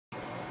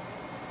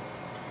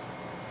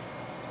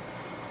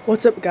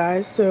What's up,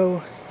 guys?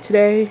 So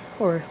today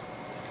or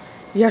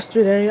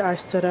yesterday I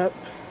set up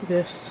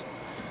this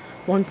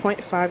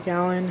 1.5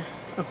 gallon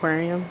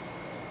aquarium.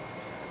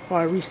 Well,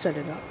 I reset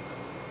it up.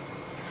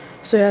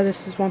 So yeah,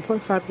 this is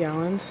 1.5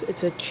 gallons.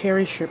 It's a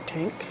cherry shrimp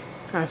tank.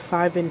 I have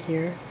 5 in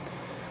here.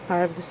 I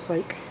have this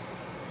I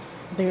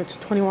think it's a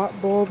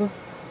 20-watt bulb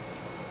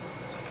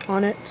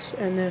on it,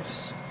 and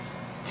this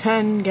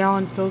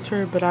 10-gallon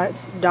filter, but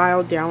it's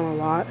dialed down a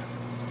lot.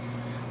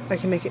 I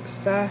can make it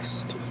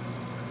fast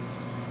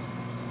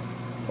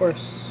or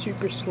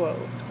super slow.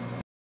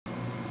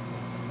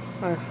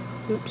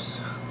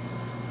 Oops.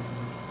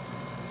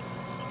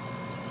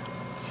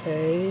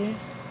 Okay.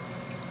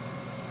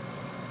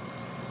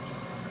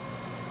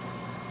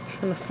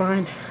 Trying to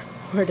find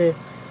where to.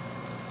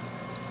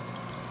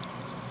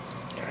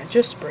 Did I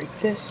just break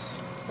this?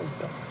 Oh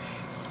gosh.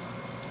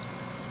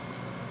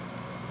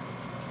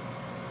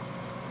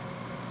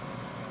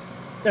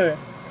 Okay.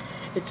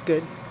 It's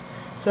good.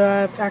 So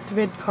I've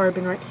activated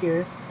carbon right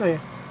here. Oh yeah.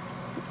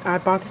 I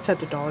bought this at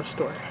the dollar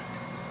store.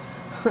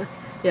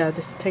 Yeah,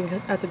 this tank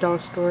at the dollar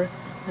store.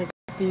 I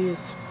got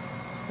these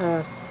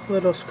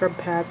little scrub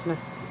pads and I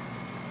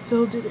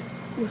filled it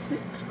with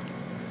it.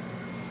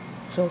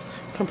 So it's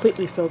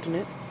completely filled in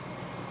it.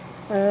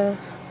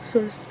 So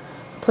it's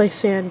play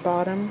sand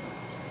bottom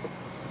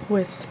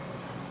with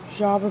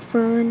java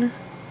fern,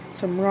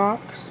 some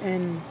rocks,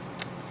 and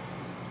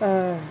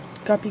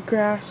guppy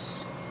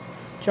grass,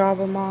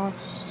 java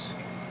moss,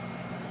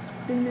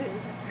 and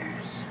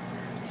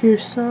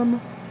here's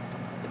some.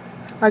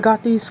 I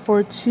got these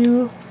for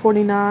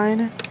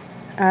 $2.49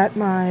 at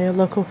my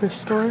local fish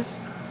store.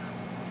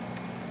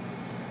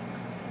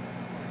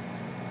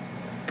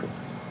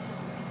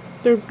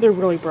 They're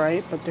really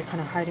bright, but they're kind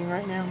of hiding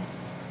right now.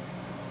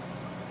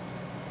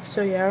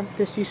 So yeah,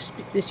 this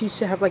used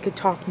to have like a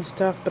top and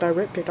stuff, but I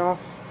ripped it off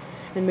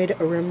and made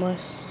it a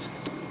rimless.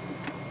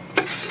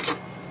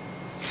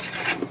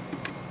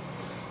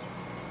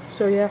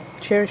 So yeah,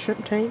 cherry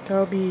shrimp tank.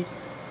 I'll be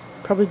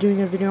probably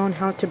doing a video on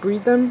how to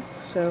breed them.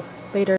 So